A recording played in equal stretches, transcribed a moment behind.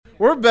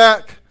We're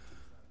back,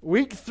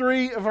 week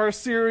 3 of our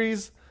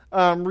series,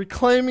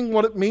 reclaiming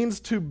what it means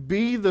to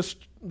be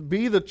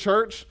the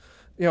church.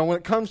 You know, when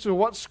it comes to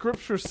what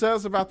Scripture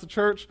says about the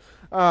church,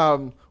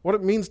 what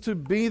it means to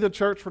be the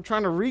church, we're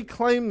trying to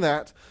reclaim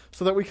that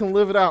so that we can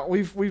live it out.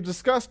 We've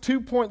discussed 2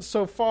 points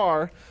so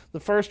far. The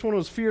first one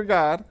was fear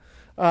God,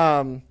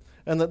 and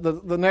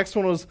the next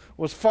one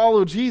was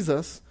follow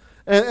Jesus.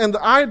 And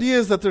the idea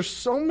is that there's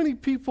so many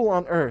people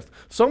on earth,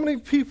 so many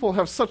people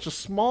have such a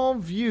small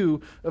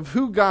view of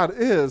who God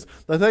is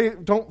that they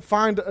don't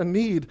find a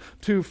need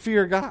to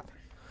fear God.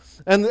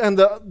 And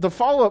the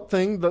follow-up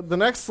thing, the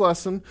next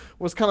lesson,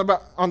 was kind of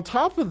about on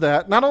top of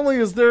that, not only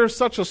is there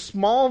such a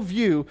small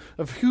view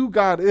of who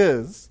God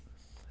is,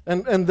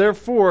 and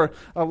therefore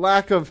a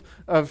lack of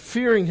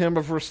fearing Him,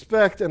 of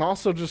respect, and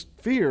also just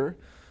fear,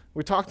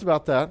 we talked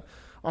about that.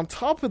 On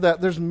top of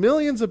that, there's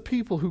millions of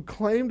people who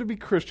claim to be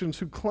Christians,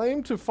 who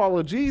claim to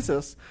follow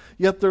Jesus,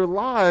 yet their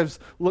lives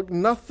look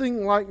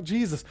nothing like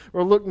Jesus,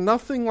 or look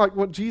nothing like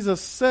what Jesus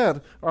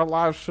said our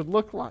lives should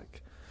look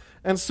like.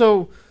 And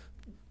so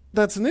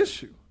that's an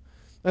issue.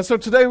 And so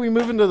today we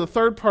move into the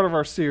third part of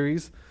our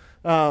series,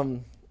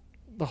 the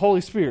Holy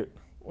Spirit,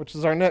 which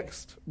is our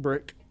next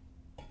brick.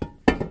 How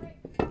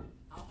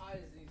high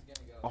is these going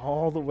to go?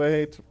 All the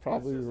way to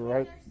probably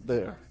right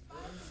there.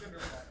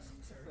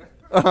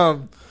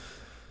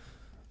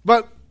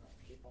 But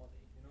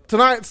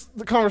tonight's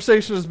the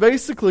conversation is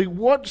basically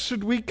what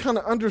should we kind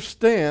of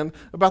understand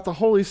about the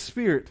Holy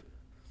Spirit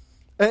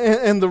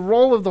and the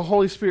role of the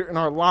Holy Spirit in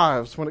our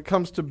lives when it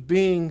comes to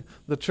being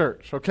the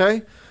church,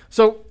 okay?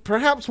 So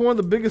perhaps one of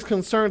the biggest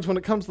concerns when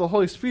it comes to the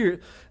Holy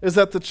Spirit is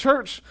that the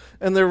church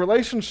and their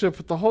relationship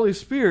with the Holy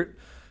Spirit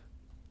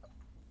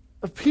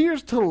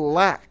appears to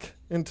lack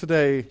in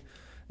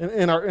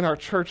our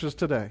churches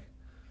today.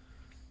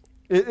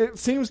 It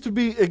seems to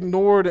be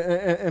ignored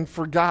and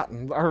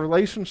forgotten, our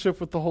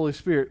relationship with the Holy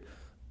Spirit.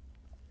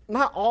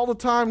 Not all the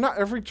time, not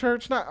every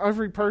church, not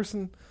every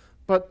person,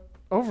 but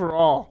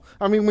overall.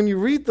 I mean, when you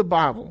read the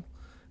Bible,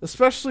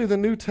 especially the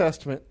New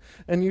Testament,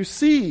 and you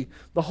see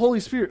the Holy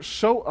Spirit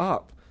show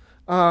up,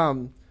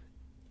 the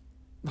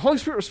Holy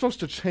Spirit was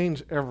supposed to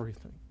change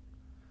everything.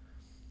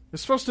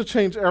 It's supposed to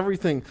change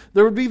everything.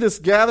 There would be this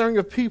gathering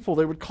of people.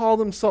 They would call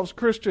themselves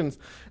Christians.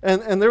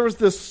 And there was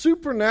this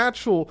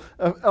supernatural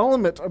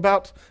element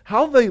about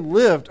how they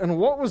lived and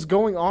what was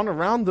going on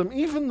around them,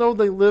 even though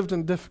they lived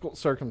in difficult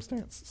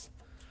circumstances.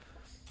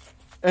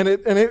 And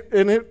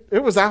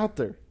it was out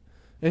there.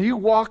 And you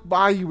walk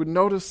by, you would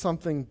notice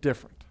something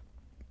different.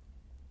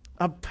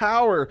 A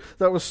power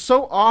that was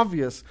so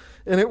obvious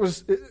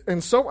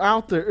and so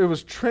out there, it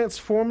was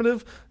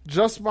transformative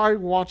just by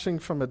watching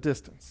from a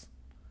distance.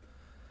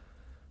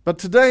 But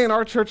today in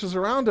our churches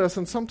around us,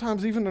 and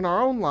sometimes even in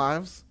our own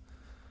lives,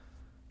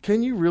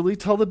 can you really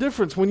tell the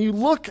difference? When you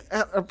look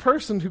at a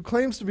person who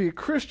claims to be a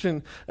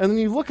Christian, and then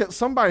you look at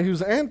somebody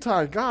who's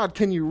anti-God,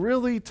 can you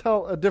really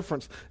tell a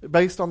difference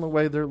based on the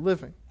way they're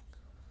living?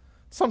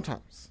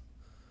 Sometimes.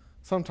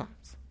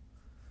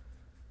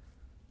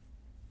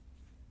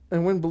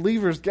 And when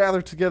believers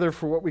gather together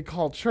for what we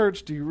call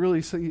church, do you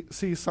really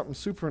see something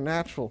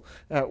supernatural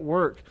at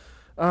work?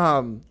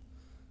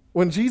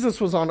 When Jesus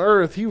was on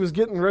earth, he was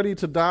getting ready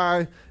to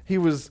die. He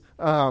was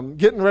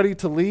getting ready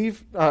to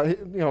leave,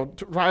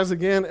 to rise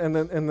again and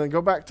then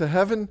go back to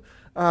heaven.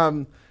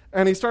 And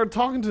he started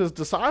talking to his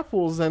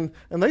disciples, and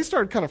they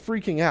started kind of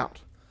freaking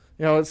out.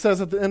 You know, it says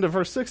at the end of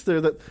verse 6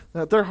 there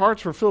that their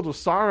hearts were filled with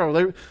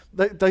sorrow.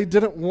 They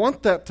didn't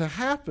want that to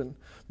happen.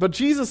 But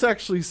Jesus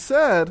actually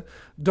said,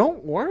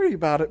 don't worry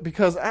about it,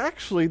 because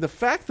actually the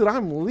fact that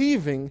I'm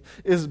leaving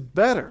is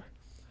better.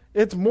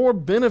 It's more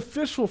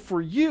beneficial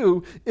for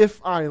you if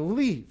I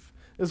leave,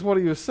 is what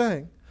he was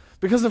saying.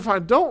 Because if I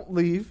don't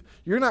leave,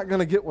 you're not going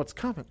to get what's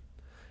coming.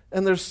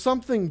 And there's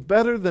something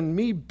better than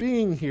me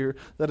being here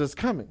that is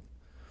coming.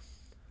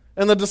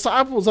 And the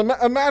disciples,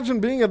 imagine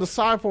being a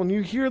disciple and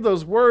you hear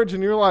those words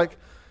and you're like,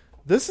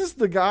 this is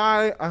the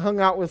guy I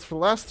hung out with for the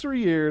last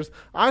 3 years.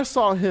 I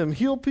saw him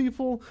heal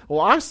people. Well,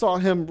 I saw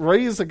him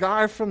raise a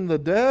guy from the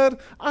dead.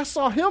 I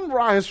saw him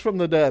rise from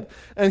the dead.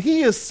 And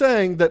he is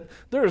saying that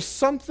there is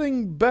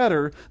something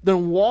better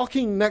than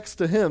walking next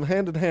to him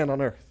hand in hand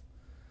on earth.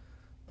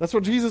 That's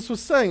what Jesus was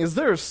saying, is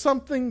there is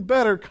something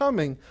better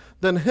coming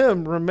than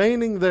him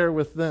remaining there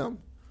with them.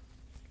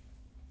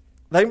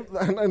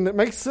 And it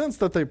makes sense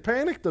that they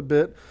panicked a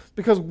bit,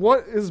 because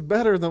what is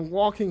better than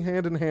walking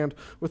hand in hand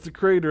with the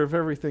creator of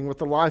everything, with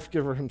the life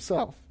giver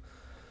himself?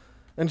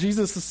 And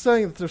Jesus is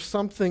saying that there's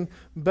something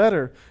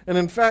better. And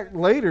in fact,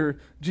 later,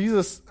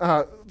 Jesus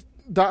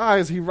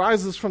dies, he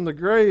rises from the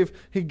grave,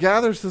 he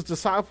gathers his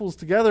disciples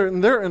together,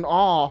 and they're in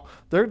awe.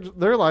 They're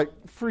like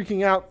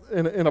freaking out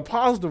in a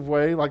positive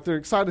way, like they're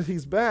excited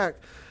he's back.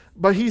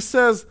 But he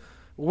says,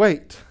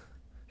 wait.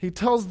 He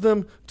tells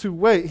them to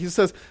wait. He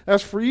says,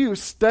 as for you,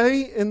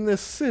 stay in this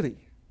city.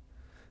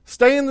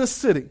 Stay in this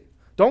city.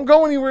 Don't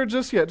go anywhere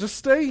just yet. Just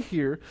stay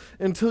here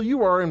until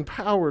you are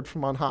empowered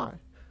from on high,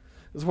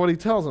 is what he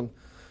tells them.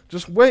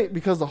 Just wait,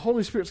 because the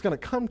Holy Spirit's going to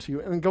come to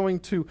you and going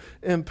to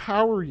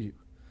empower you.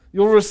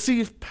 You'll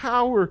receive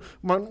power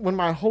when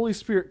my Holy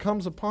Spirit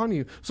comes upon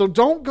you. So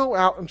don't go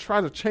out and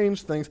try to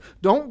change things.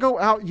 Don't go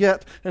out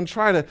yet and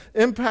try to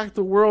impact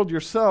the world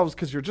yourselves,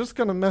 because you're just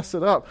going to mess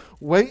it up.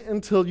 Wait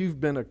until you've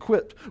been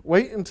equipped.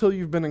 Wait until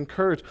you've been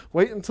encouraged.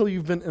 Wait until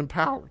you've been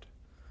empowered.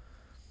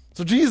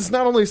 So Jesus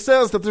not only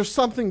says that there's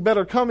something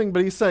better coming,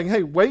 but he's saying,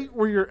 hey, wait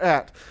where you're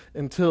at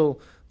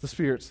until the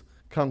Spirits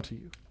come to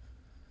you,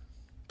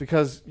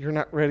 because you're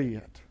not ready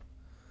yet.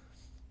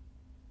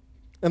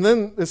 And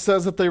then it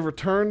says that they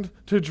returned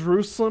to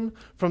Jerusalem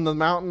from the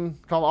mountain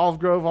called Olive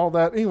Grove, all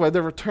that. Anyway, they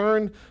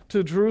returned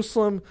to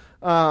Jerusalem,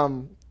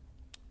 and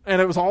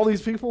it was all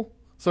these people.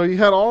 So you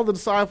had all the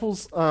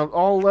disciples,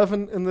 all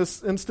 11 in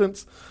this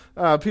instance,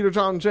 Peter,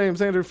 John,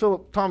 James, Andrew,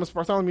 Philip, Thomas,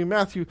 Bartholomew,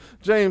 Matthew,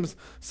 James,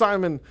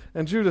 Simon,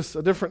 and Judas,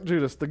 a different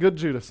Judas, the good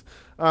Judas.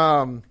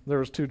 There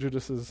was 2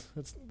 Judases.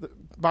 The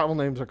Bible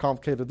names are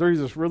complicated. They're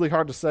either really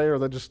hard to say, or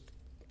they just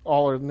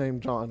all are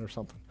named John or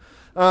something.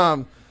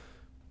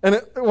 And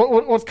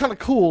what's kind of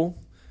cool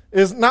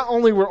is not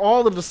only were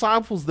all the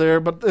disciples there,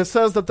 but it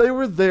says that they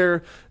were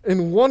there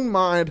in one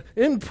mind,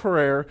 in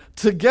prayer,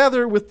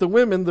 together with the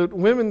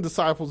women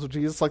disciples of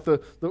Jesus, like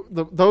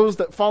those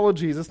that followed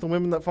Jesus, the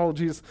women that followed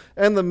Jesus,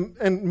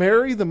 and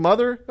Mary, the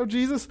mother of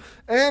Jesus,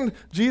 and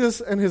Jesus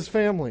and his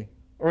family.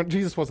 Or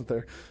Jesus wasn't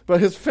there, but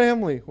his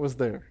family was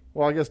there.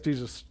 Well, I guess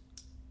Jesus,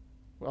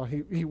 well,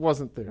 he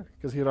wasn't there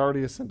because he had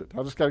already ascended.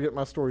 I just got to get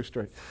my story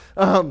straight.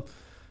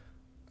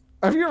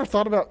 Have you ever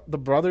thought about the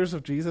brothers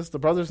of Jesus, the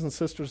brothers and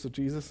sisters of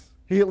Jesus?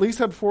 He at least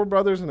had 4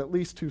 brothers and at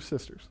least 2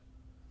 sisters.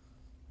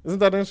 Isn't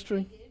that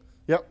interesting?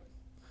 Yep.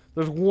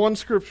 There's one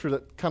scripture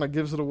that kind of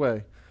gives it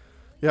away.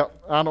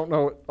 Yep. I don't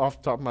know it off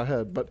the top of my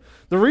head, but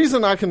the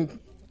reason I can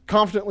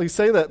confidently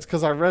say that is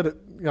because I read it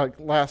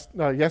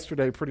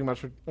yesterday, pretty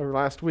much, or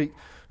last week.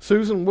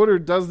 Susan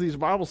Woodard does these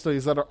Bible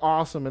studies that are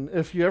awesome, and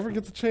if you ever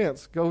get the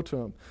chance, go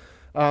to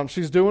them.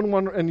 She's doing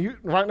one, and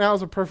right now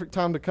is a perfect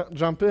time to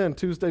jump in.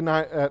 Tuesday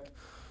night at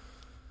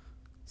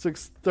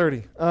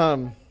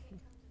 6:30.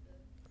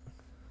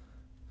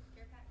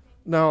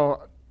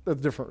 No, a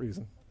different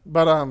reason.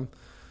 But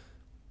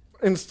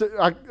instead,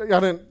 I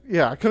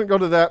couldn't go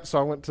to that, so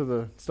I went to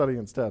the study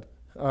instead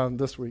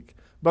this week.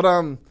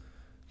 But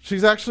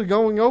she's actually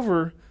going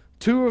over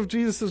 2 of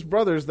Jesus'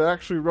 brothers that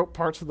actually wrote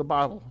parts of the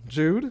Bible.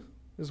 Jude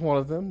is one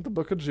of them, the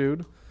book of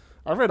Jude.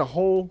 I read a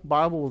whole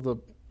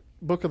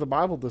book of the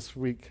Bible this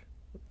week.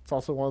 It's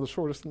also one of the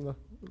shortest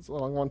it's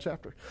only one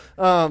chapter.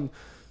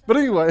 But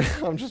anyway,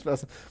 I'm just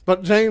messing.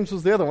 But James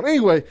was the other one.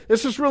 Anyway,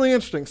 it's just really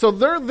interesting. So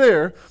they're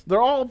there.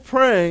 They're all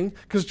praying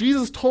because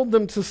Jesus told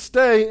them to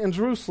stay in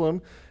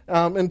Jerusalem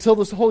until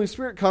the Holy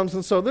Spirit comes.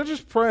 And so they're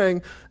just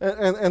praying,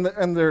 and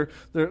they're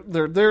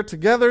there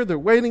together. They're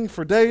waiting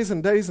for days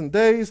and days and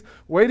days,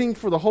 waiting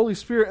for the Holy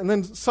Spirit. And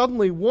then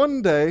suddenly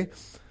one day,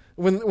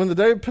 when the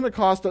day of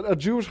Pentecost, a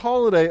Jewish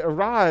holiday,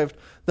 arrived,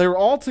 they were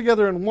all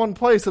together in one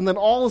place, and then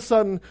all of a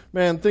sudden,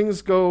 man,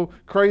 things go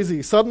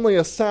crazy. Suddenly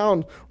a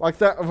sound like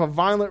that of a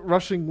violent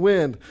rushing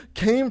wind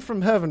came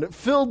from heaven. It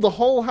filled the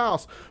whole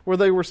house where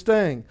they were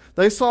staying.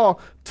 They saw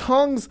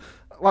tongues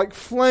like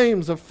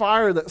flames of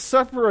fire that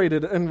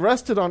separated and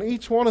rested on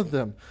each one of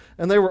them.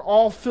 And they were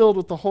all filled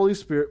with the Holy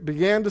Spirit,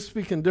 began to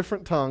speak in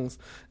different tongues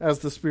as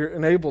the Spirit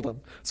enabled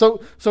them.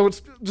 So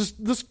it's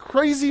just this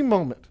crazy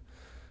moment.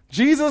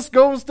 Jesus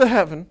goes to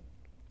heaven,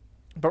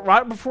 but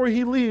right before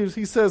he leaves,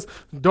 he says,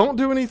 don't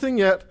do anything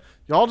yet.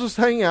 Y'all just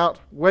hang out,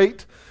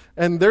 wait.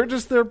 And they're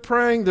just there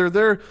praying. They're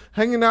there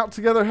hanging out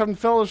together, having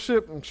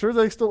fellowship. I'm sure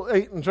they still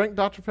ate and drank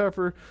Dr.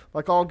 Pepper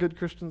like all good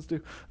Christians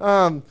do.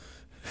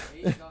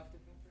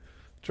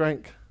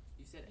 Drank.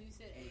 You said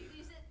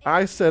ate.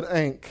 I said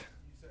ank.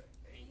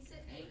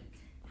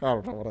 I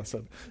don't know what I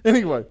said.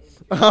 Anyway,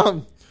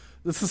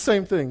 it's the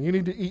same thing. You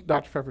need to eat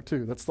Dr. Pepper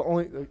too. That's the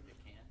only...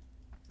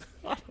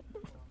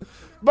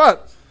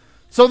 But,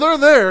 so they're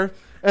there,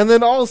 and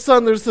then all of a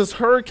sudden there's this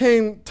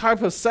hurricane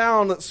type of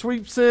sound that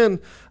sweeps in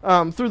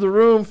through the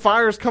room,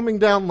 fire's coming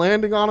down,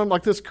 landing on them,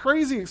 like this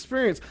crazy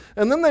experience.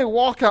 And then they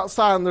walk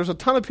outside, and there's a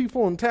ton of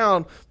people in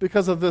town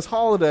because of this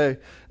holiday,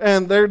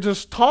 and they're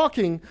just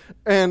talking,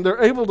 and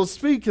they're able to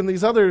speak in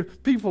these other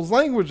people's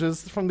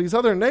languages from these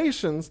other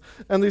nations,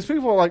 and these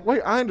people are like,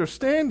 wait, I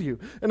understand you.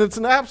 And it's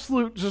an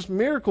absolute just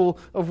miracle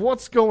of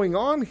what's going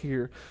on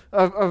here,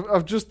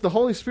 of just the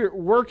Holy Spirit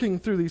working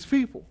through these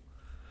people.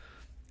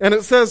 And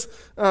it says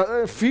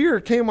fear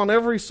came on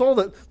every soul,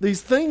 that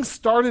these things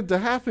started to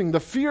happen.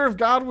 The fear of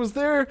God was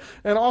there,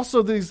 and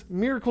also these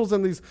miracles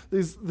and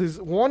these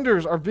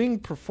wonders are being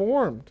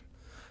performed.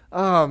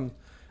 And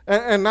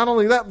not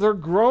only that, they're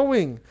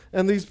growing,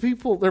 and these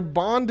people, they're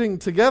bonding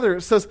together.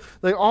 It says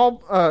they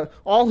all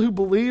who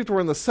believed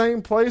were in the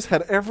same place,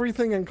 had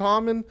everything in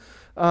common.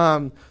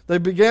 They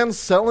began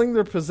selling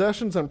their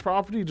possessions and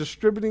property,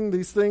 distributing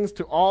these things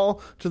to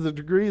all to the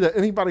degree that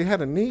anybody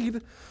had a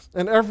need.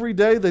 And every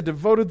day they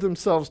devoted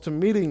themselves to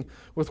meeting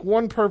with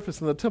one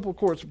purpose in the temple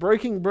courts,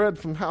 breaking bread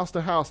from house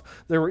to house.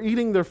 They were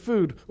eating their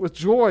food with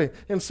joy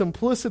and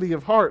simplicity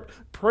of heart,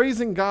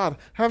 praising God,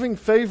 having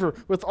favor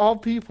with all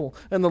people.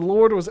 And the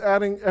Lord was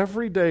adding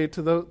every day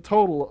to the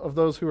total of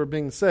those who were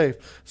being saved.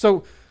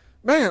 So,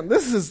 man,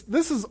 this is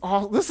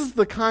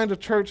the kind of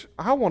church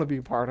I want to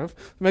be part of.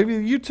 Maybe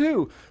you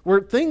too,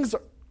 where things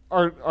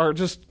are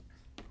just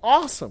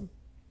awesome.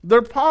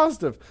 They're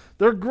positive.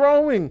 They're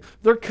growing.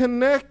 They're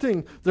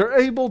connecting. They're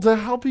able to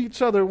help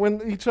each other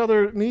when each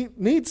other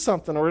needs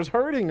something or is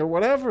hurting or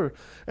whatever.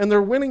 And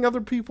they're winning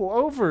other people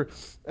over.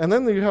 And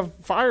then you have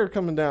fire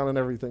coming down and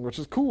everything, which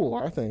is cool,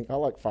 I think. I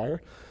like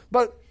fire.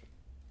 But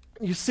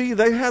you see,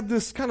 they had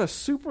this kind of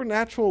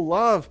supernatural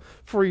love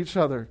for each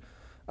other.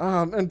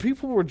 And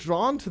people were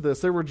drawn to this.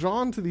 They were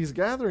drawn to these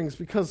gatherings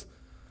because,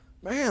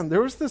 man,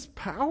 there was this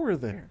power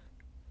there.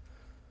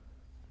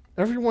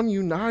 Everyone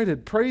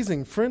united,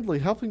 praising, friendly,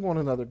 helping one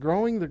another,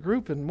 growing the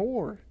group, and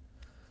more.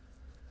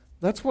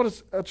 That's what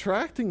is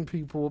attracting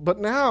people. But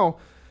now,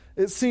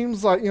 it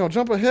seems like,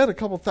 jump ahead a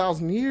couple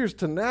thousand years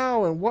to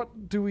now, and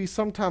what do we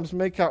sometimes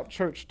make out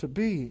church to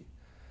be?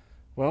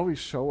 Well, we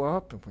show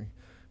up, and we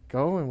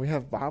go, and we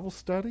have Bible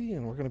study,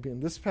 and we're going to be in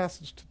this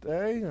passage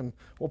today, and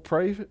we'll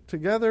pray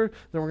together.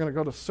 Then we're going to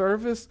go to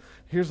service.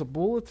 Here's a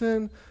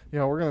bulletin.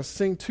 We're going to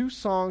sing 2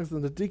 songs,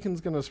 then the deacon's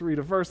going to read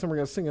a verse, then we're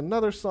going to sing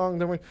another song,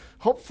 then we're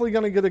hopefully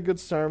going to get a good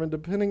sermon,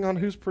 depending on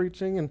who's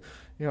preaching. And,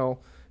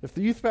 if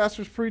the youth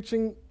pastor's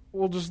preaching,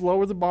 we'll just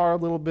lower the bar a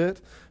little bit,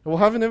 and we'll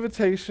have an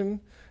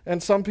invitation,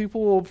 and some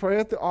people will pray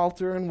at the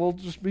altar, and we'll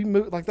just be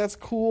moved, like, that's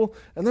cool.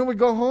 And then we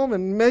go home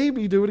and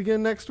maybe do it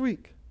again next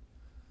week.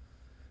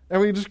 And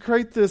we just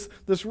create this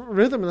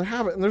rhythm and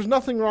habit. And there's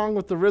nothing wrong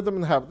with the rhythm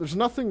and the habit. There's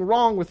nothing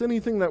wrong with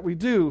anything that we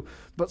do.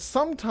 But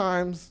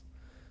sometimes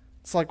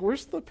it's like,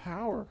 where's the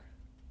power?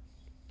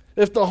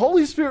 If the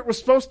Holy Spirit was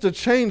supposed to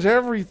change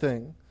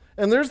everything,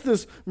 and there's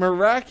this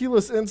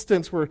miraculous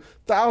instance where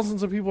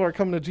thousands of people are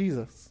coming to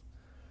Jesus,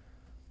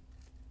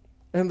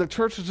 and the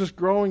church is just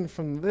growing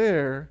from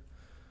there,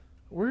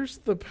 where's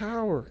the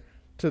power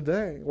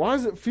today? Why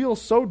does it feel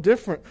so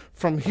different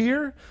from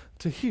here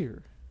to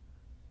here?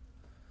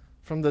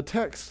 From the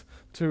text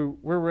to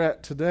where we're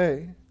at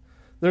today.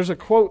 There's a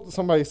quote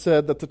somebody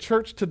said that the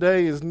church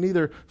today is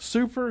neither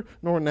super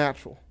nor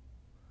natural.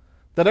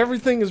 That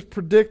everything is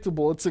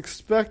predictable, it's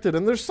expected,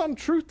 and there's some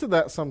truth to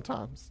that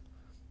sometimes.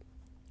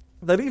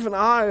 That even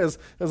I, as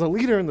a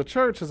leader in the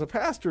church, as a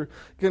pastor,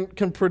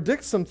 can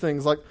predict some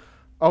things like,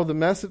 oh, the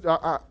message,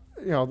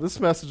 this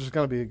message is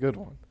going to be a good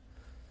one.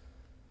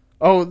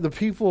 Oh, the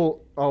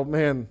people, oh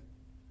man,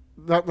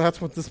 that's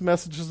what this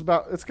message is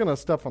about. It's going to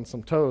step on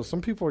some toes.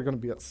 Some people are going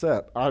to be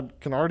upset. I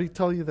can already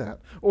tell you that.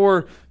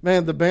 Or,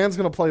 man, the band's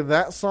going to play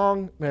that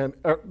song. Man,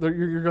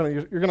 you're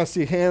going to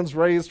see hands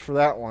raised for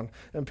that one,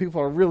 and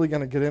people are really going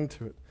to get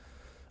into it.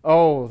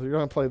 Oh, they're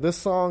going to play this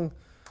song.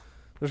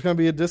 There's going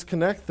to be a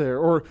disconnect there.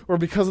 Or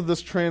because of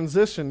this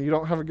transition, you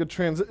don't have a good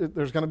transition.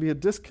 There's going to be a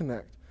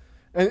disconnect.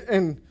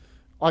 And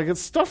like,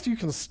 it's stuff you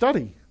can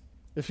study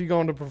if you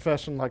go into a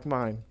profession like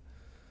mine.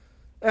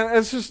 And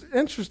it's just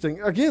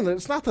interesting. Again,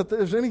 it's not that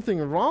there's anything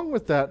wrong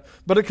with that,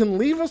 but it can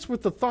leave us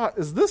with the thought,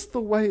 is this the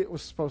way it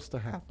was supposed to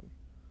happen?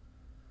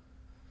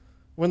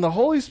 When the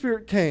Holy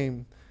Spirit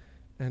came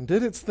and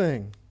did its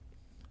thing,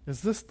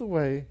 is this the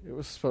way it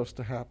was supposed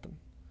to happen?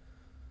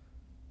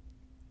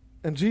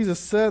 And Jesus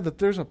said that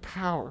there's a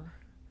power,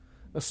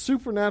 a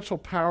supernatural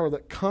power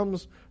that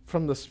comes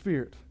from the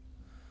Spirit.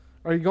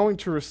 Are you going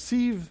to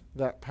receive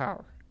that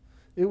power?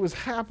 It was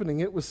happening.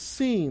 It was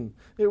seen.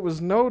 It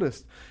was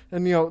noticed.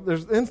 And,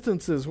 there's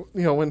instances,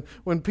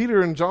 when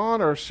Peter and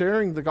John are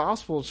sharing the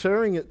gospel,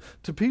 sharing it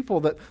to people,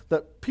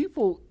 that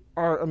people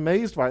are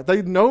amazed by it.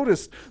 They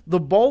noticed the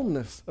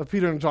boldness of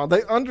Peter and John.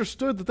 They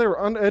understood that they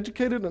were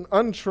uneducated and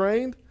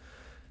untrained,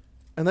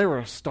 and they were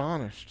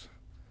astonished.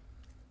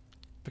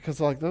 Because,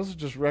 those are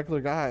just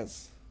regular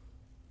guys.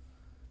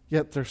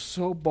 Yet they're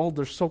so bold,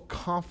 they're so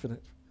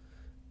confident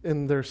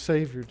in their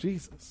Savior,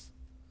 Jesus.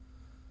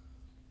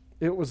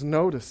 It was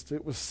noticed,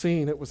 it was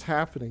seen, it was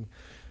happening.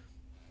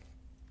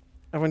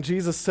 And when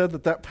Jesus said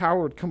that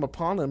power would come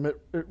upon them, it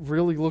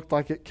really looked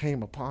like it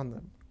came upon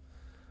them.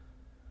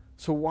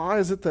 So why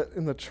is it that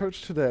in the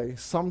church today,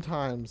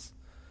 sometimes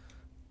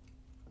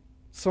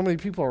so many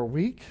people are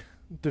weak,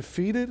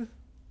 defeated,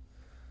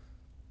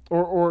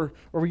 or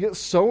we get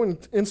so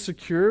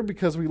insecure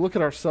because we look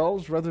at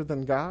ourselves rather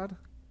than God?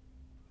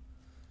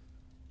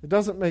 It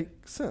doesn't make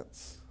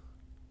sense.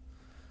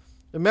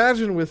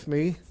 Imagine with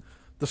me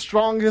the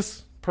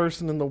strongest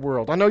person in the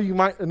world. I know you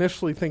might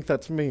initially think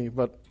that's me,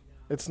 but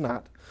it's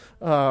not.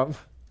 You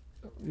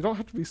don't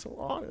have to be so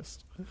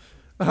honest.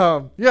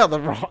 The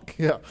Rock,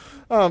 yeah.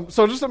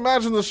 So just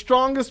imagine the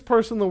strongest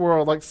person in the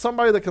world, like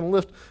somebody that can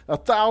lift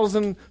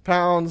 1,000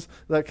 pounds,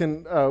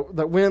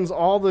 that wins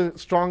all the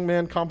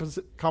strongman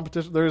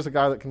competition. There is a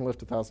guy that can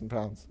lift 1,000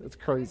 pounds. It's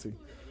crazy.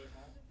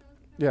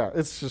 Yeah,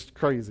 it's just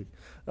crazy.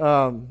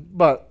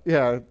 But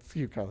yeah, it's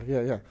you,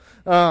 Kylie.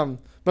 Yeah.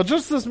 But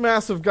just this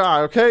massive guy,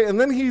 okay? And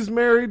then he's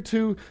married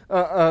to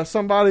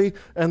somebody,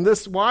 and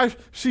this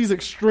wife, she's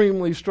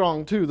extremely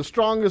strong too, the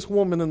strongest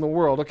woman in the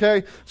world,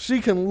 okay? She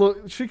can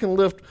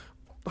lift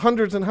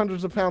hundreds and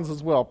hundreds of pounds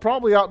as well.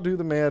 Probably outdo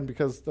the man,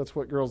 because that's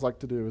what girls like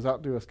to do, is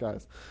outdo us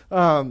guys.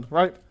 Right?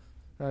 Right?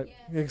 Yeah.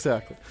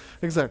 Exactly.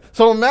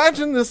 So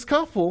imagine this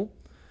couple,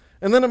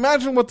 and then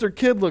imagine what their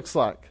kid looks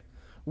like.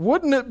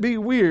 Wouldn't it be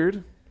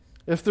weird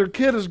if their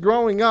kid is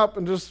growing up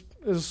and just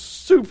is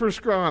super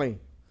scrawny?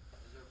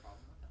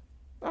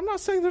 I'm not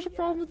saying there's a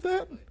problem with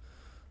that.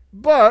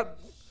 But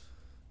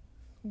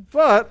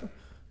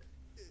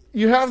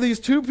you have these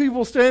two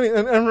people standing,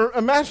 and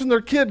imagine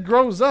their kid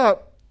grows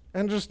up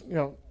and just,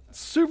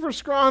 super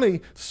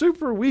scrawny,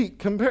 super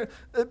weak. It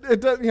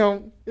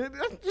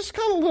just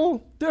kind of a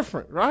little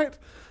different, right?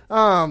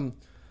 The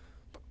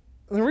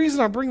reason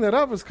I bring that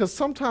up is because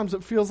sometimes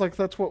it feels like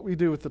that's what we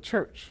do with the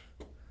church.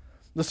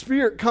 The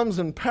Spirit comes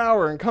in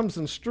power and comes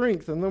in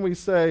strength, and then we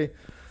say,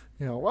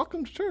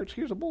 welcome to church.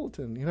 Here's a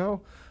bulletin,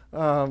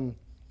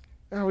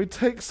 we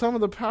take some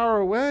of the power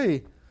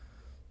away.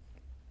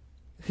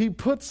 He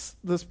puts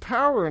this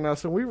power in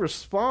us, and we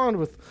respond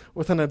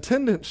with an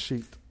attendance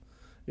sheet.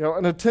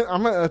 I'm going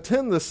to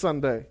attend this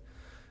Sunday,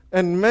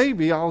 and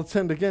maybe I'll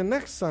attend again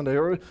next Sunday.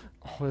 Or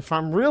if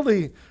I'm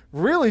really,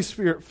 really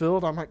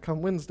Spirit-filled, I might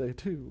come Wednesday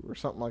too, or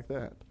something like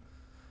that.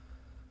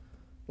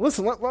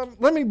 Listen,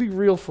 let me be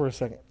real for a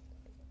second.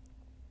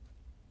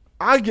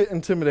 I get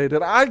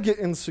intimidated, I get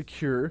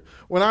insecure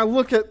when I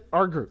look at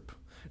our group.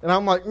 And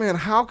I'm like, man,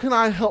 how can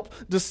I help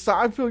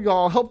disciple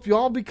y'all, help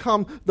y'all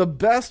become the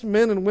best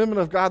men and women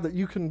of God that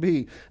you can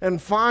be,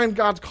 and find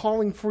God's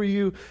calling for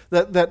you,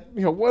 that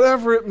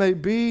whatever it may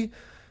be.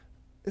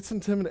 It's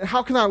intimidating.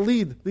 How can I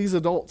lead these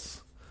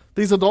adults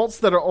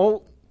that are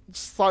old,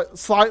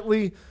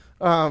 slightly,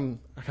 I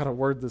got to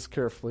word this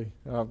carefully,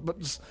 but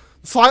just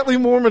slightly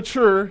more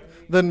mature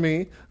than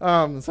me.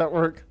 Does that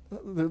work?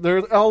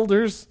 They're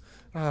elders.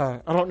 I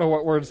don't know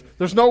what words.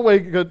 There's no way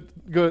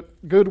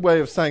good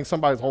way of saying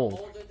somebody's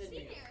old.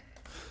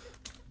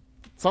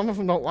 Some of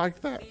them don't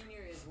like that.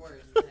 Senior is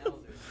worse than elder.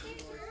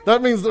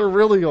 That means they're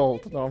really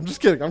old. No, I'm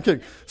just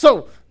kidding.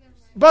 So,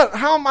 but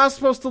how am I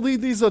supposed to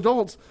lead these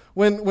adults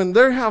when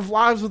they have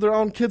lives of their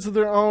own, kids of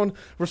their own,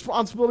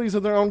 responsibilities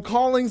of their own,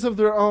 callings of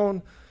their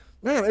own?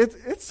 Man,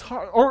 it's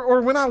hard.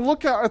 Or when I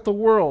look out at the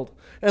world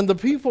and the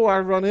people I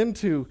run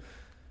into,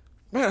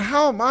 man,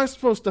 how am I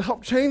supposed to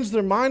help change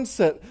their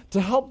mindset to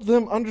help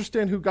them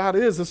understand who God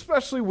is,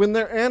 especially when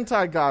they're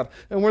anti-God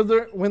and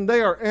when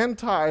they are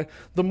anti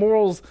the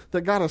morals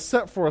that God has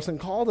set for us and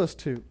called us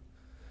to?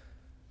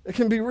 It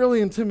can be really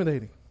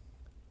intimidating,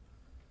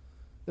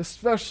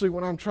 especially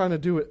when I'm trying to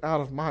do it out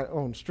of my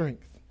own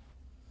strength.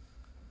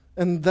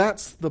 And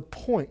that's the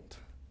point.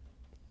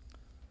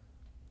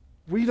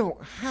 We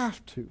don't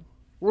have to.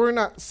 We're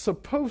not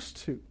supposed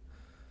to.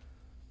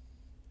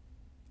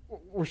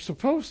 We're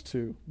supposed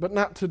to, but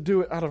not to do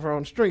it out of our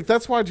own strength.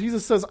 That's why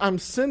Jesus says, I'm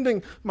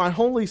sending my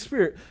Holy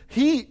Spirit.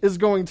 He is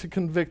going to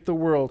convict the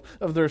world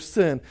of their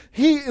sin.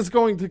 He is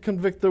going to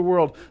convict the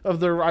world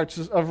of their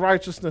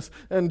righteousness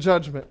and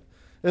judgment.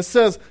 It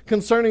says,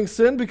 concerning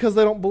sin, because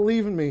they don't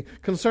believe in me.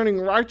 Concerning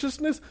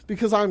righteousness,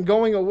 because I'm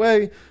going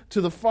away to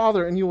the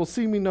Father, and you will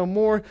see me no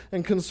more.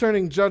 And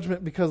concerning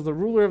judgment, because the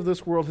ruler of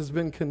this world has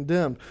been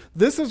condemned.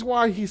 This is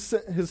why he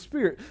sent his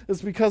Spirit.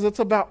 It's because it's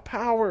about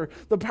power,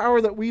 the power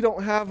that we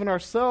don't have in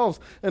ourselves.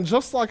 And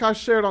just like I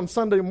shared on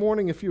Sunday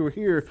morning, if you were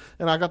here,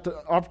 and I got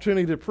the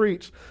opportunity to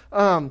preach,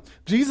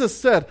 Jesus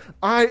said,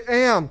 I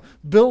am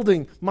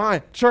building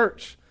my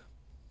church.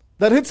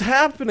 That it's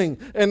happening,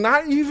 and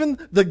not even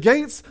the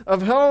gates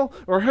of hell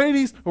or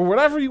Hades or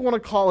whatever you want to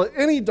call it,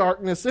 any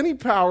darkness, any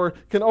power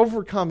can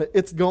overcome it.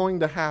 It's going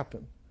to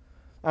happen.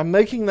 I'm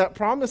making that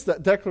promise,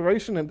 that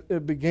declaration, and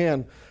it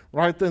began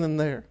right then and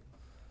there.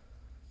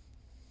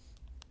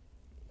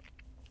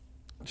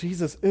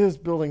 Jesus is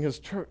building his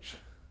church.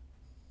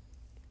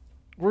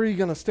 Where are you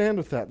going to stand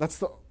with that? That's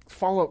the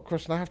follow-up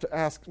question I have to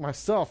ask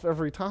myself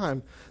every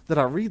time that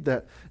I read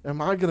that.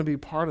 Am I going to be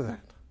part of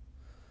that?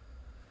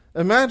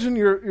 Imagine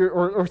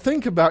or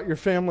think about your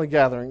family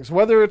gatherings.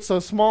 Whether it's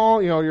a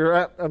small, you're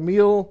at a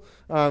meal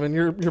and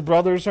your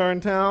brothers are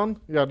in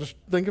town. Yeah, just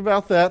think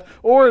about that.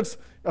 Or it's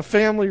a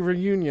family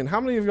reunion.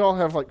 How many of y'all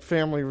have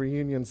family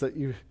reunions that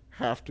you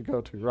have to go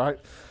to, right?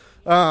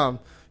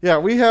 Yeah,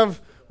 we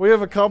have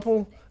a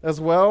couple as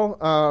well.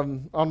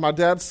 On my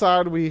dad's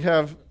side, we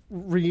have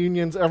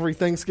reunions every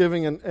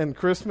Thanksgiving and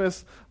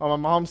Christmas. On my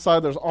mom's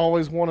side, there's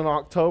always one in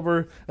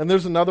October, and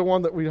there's another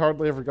one that we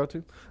hardly ever go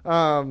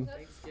to.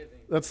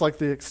 That's like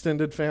the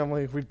extended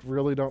family. We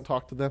really don't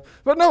talk to them.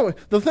 But no,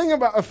 the thing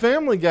about a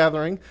family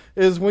gathering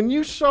is when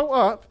you show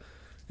up,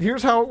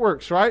 here's how it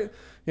works, right?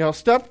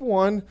 Step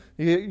one,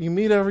 you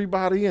meet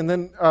everybody, and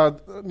then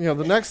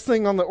the next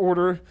thing on the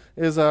order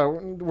is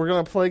we're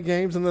going to play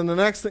games, and then the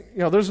next thing,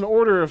 there's an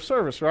order of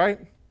service, right?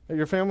 At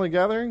your family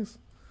gatherings?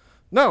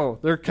 No,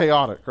 they're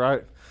chaotic,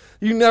 right?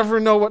 You never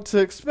know what to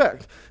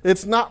expect.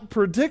 It's not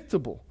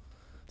predictable.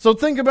 So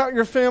think about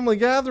your family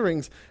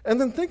gatherings, and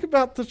then think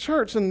about the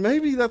church, and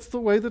maybe that's the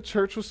way the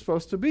church was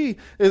supposed to be.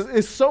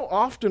 Is so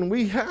often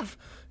we have,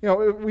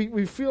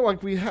 we feel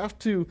like we have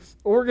to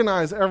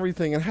organize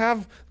everything and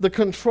have the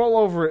control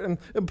over it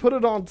and put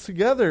it all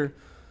together.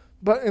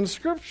 But in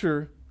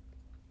Scripture,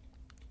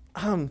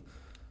 it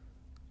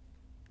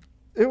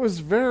was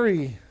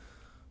very,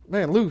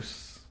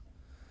 loose,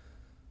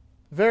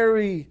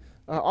 very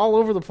all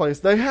over the place.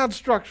 They had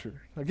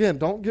structure. Again,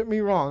 don't get me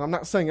wrong. I'm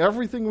not saying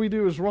everything we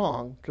do is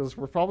wrong, because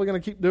we're probably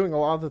going to keep doing a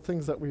lot of the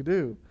things that we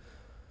do.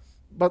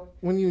 But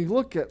when you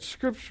look at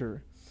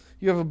Scripture,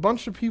 you have a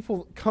bunch of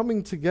people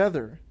coming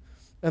together,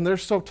 and they're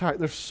so tight.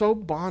 They're so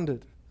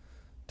bonded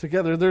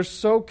together. They're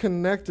so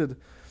connected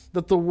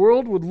that the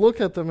world would look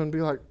at them and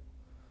be like,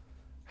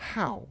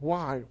 how?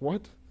 Why?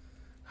 What?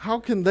 How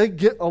can they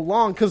get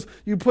along? Because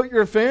you put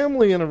your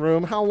family in a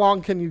room, how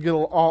long can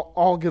you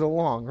all get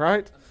along,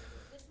 right?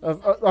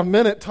 A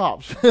minute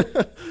tops.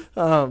 What?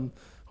 Not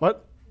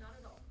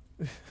at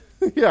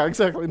all. Yeah,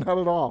 exactly. Not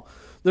at all.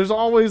 There's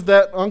always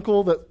that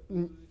uncle that,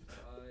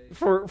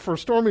 for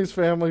Stormy's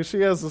family,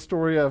 she has the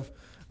story of,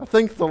 I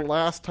think the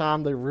last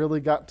time they really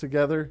got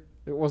together,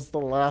 it was the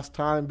last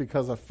time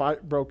because a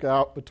fight broke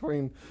out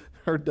between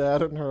her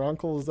dad and her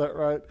uncle. Is that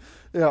right?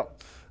 Yeah.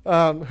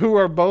 Who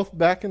are both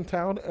back in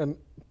town and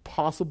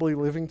possibly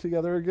living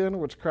together again,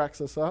 which cracks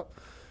us up.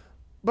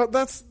 But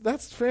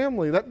that's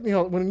family. That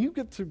when you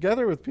get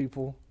together with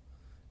people,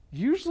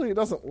 usually it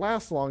doesn't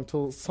last long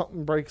till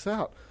something breaks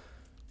out.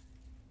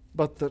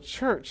 But the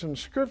church in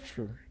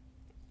Scripture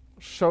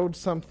showed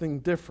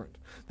something different.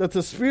 That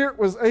the Spirit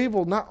was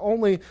able not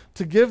only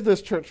to give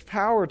this church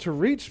power to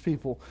reach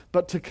people,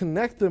 but to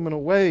connect them in a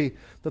way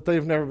that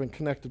they've never been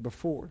connected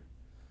before.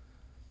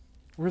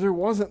 Where there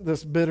wasn't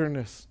this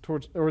bitterness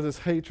towards, or this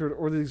hatred,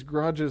 or these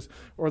grudges,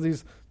 or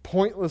these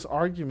pointless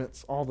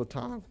arguments all the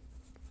time.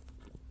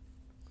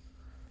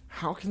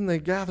 How can they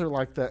gather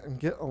like that and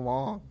get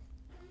along?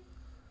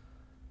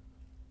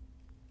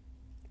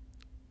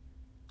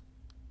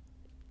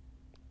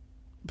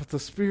 But the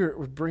Spirit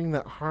would bring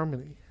that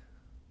harmony.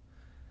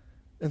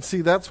 And see,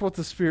 that's what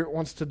the Spirit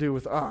wants to do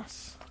with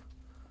us.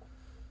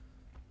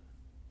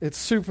 It's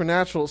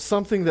supernatural. It's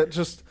something that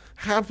just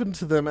happened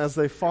to them as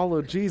they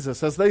followed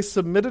Jesus. As they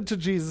submitted to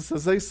Jesus,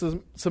 as they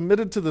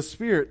submitted to the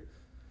Spirit,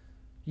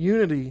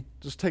 unity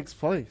just takes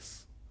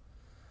place.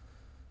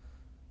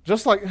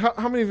 Just like,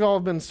 how many of y'all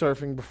have been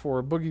surfing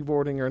before, boogie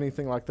boarding or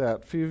anything like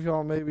that? A few of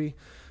y'all maybe.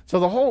 So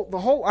the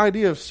whole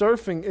idea of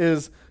surfing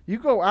is you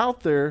go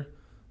out there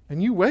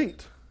and you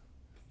wait.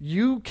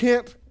 You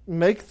can't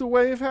make the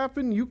wave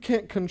happen. You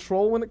can't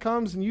control when it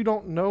comes, and you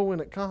don't know when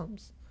it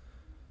comes.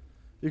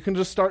 You can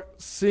just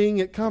start seeing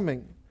it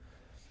coming.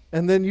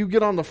 And then you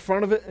get on the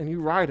front of it and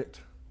you ride it.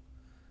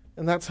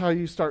 And that's how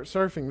you start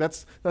surfing.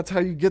 That's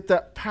how you get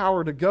that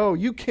power to go.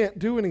 You can't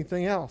do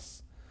anything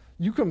else.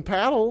 You can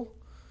paddle,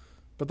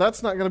 but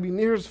that's not going to be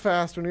near as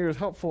fast or near as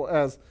helpful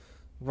as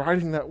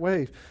riding that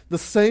wave. The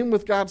same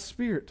with God's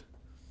Spirit.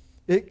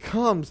 It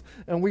comes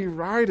and we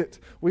ride it.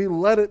 We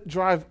let it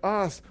drive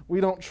us.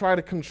 We don't try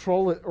to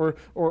control it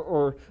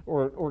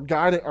or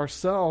guide it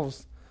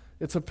ourselves.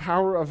 It's a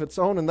power of its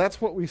own, and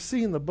that's what we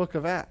see in the book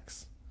of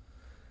Acts.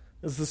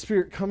 Is the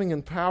Spirit coming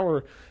in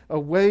power, a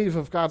wave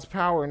of God's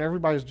power, and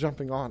everybody's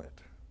jumping on it.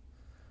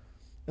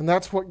 And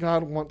that's what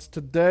God wants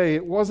today.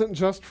 It wasn't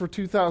just for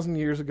 2,000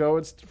 years ago.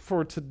 It's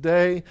for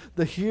today,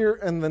 the here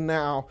and the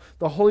now.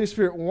 The Holy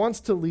Spirit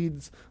wants to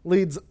lead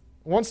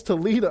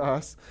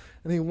us,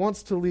 and He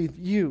wants to lead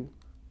you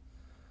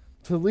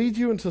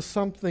into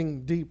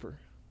something deeper.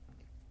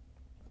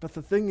 But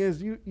the thing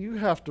is, you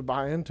have to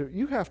buy into it.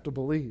 You have to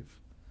believe.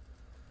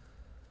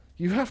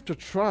 You have to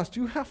trust.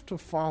 You have to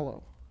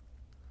follow.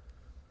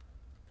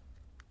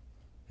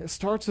 It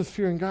starts with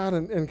fearing God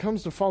and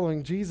comes to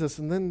following Jesus,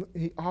 and then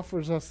He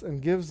offers us and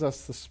gives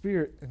us the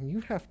Spirit, and you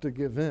have to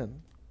give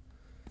in.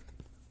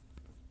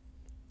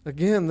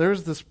 Again,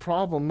 there's this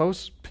problem.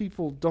 Most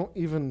people don't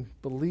even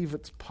believe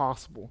it's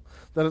possible.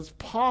 That it's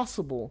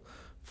possible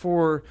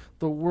for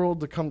the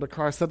world to come to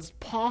Christ. That it's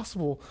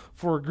possible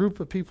for a group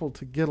of people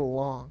to get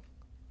along.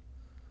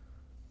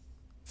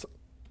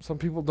 Some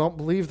people don't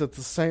believe that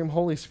the same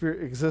Holy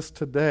Spirit exists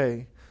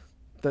today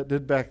that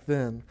did back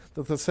then.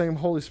 That the same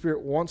Holy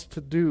Spirit wants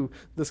to do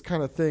this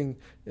kind of thing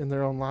in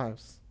their own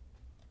lives.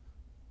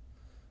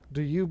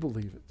 Do you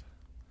believe it?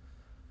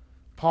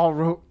 Paul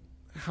wrote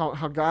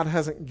how God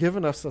hasn't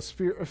given us a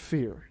spirit of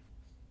fear.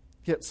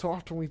 Yet so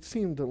often we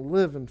seem to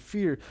live in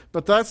fear.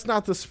 But that's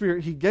not the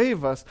Spirit He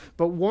gave us,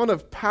 but one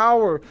of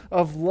power,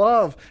 of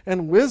love,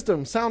 and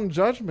wisdom, sound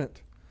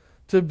judgment.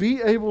 To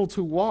be able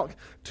to walk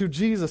to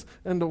Jesus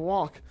and to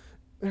walk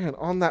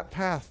on that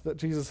path that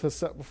Jesus has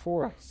set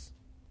before us.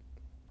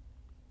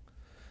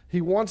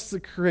 He wants to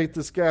create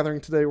this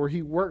gathering today where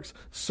He works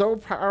so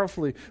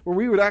powerfully, where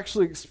we would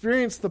actually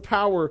experience the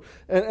power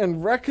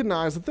and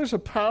recognize that there's a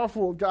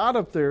powerful God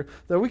up there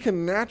that we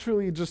can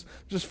naturally just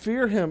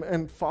fear Him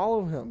and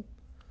follow Him.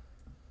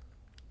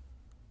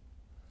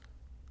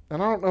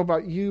 And I don't know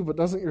about you, but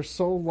doesn't your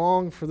soul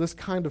long for this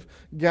kind of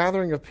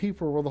gathering of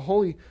people where the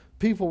Holy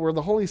people where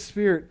the Holy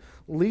Spirit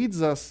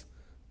leads us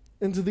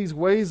into these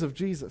ways of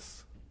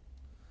Jesus.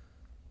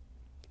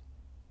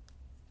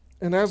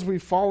 And as we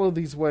follow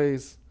these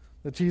ways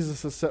that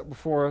Jesus has set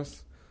before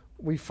us,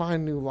 we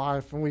find new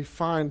life and we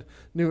find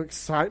new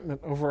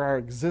excitement over our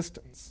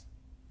existence.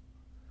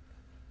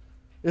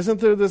 Isn't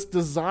there this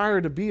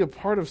desire to be a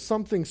part of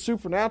something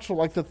supernatural,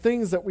 like the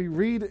things that we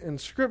read in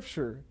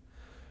Scripture,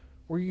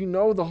 where you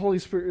know the Holy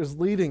Spirit is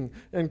leading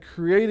and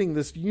creating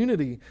this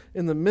unity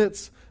in the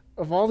midst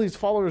of all these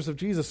followers of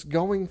Jesus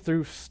going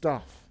through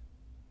stuff,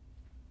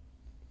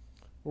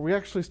 where we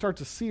actually start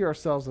to see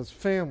ourselves as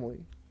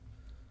family,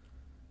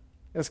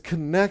 as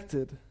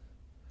connected,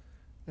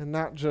 and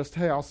not just,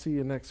 hey, I'll see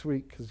you next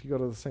week because you go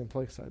to the same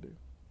place I do.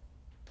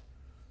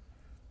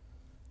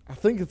 I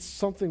think it's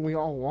something we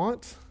all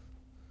want,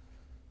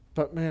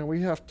 but man,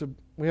 we have to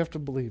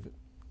believe it.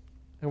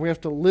 And we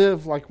have to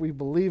live like we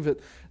believe it,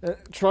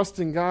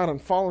 trusting God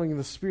and following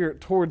the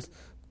Spirit towards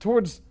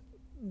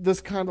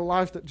this kind of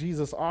life that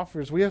Jesus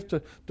offers. We have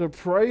to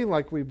pray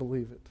like we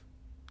believe it.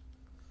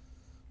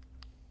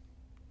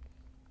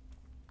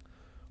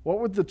 What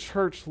would the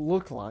church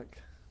look like?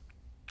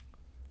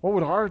 What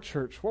would our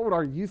church, what would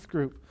our youth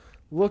group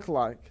look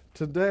like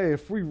today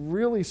if we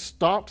really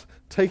stopped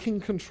taking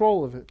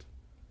control of it,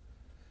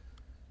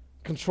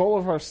 control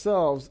of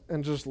ourselves,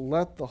 and just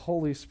let the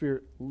Holy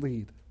Spirit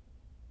lead?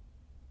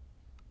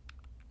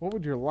 What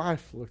would your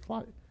life look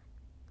like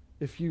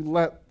if you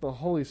let the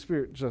Holy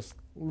Spirit just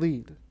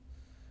lead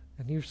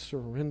and you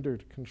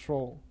surrendered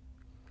control?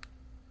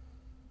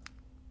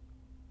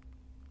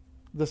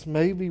 This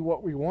may be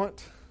what we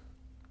want.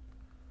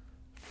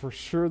 For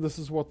sure, this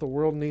is what the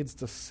world needs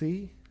to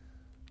see,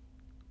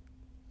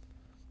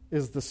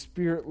 is the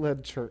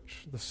Spirit-led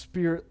church, the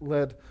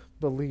Spirit-led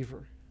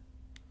believer,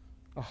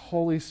 a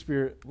Holy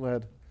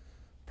Spirit-led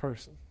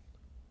person.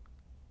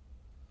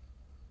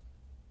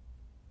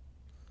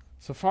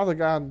 So, Father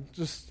God,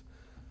 just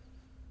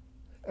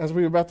as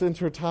we're about to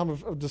enter a time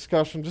of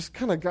discussion, just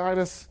kind of guide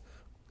us,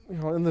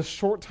 in this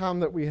short time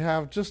that we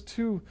have, just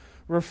to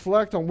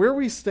reflect on where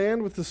we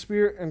stand with the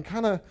Spirit and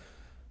kind of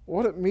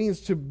what it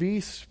means to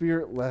be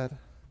Spirit-led,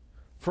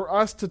 for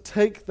us to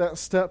take that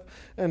step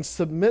and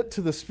submit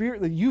to the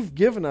Spirit that you've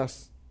given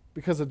us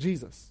because of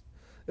Jesus.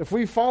 If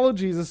we follow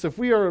Jesus, if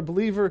we are a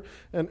believer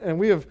and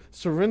we have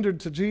surrendered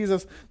to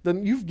Jesus,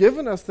 then you've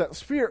given us that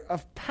Spirit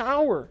of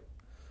power.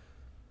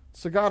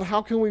 So God,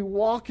 how can we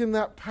walk in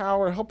that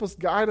power? Help us,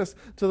 guide us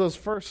to those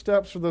first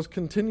steps or those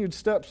continued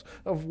steps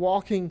of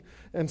walking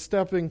and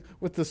stepping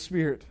with the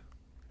Spirit,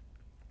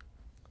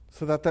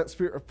 so that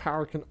Spirit of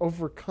power can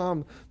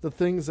overcome the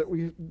things that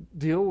we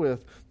deal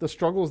with, the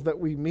struggles that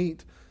we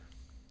meet,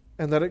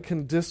 and that it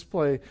can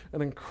display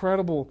an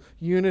incredible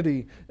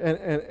unity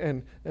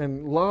and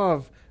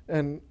love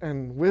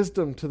and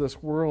wisdom to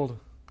this world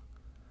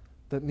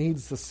that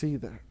needs to see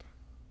that.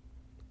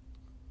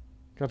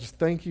 God, just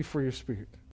thank you for your Spirit.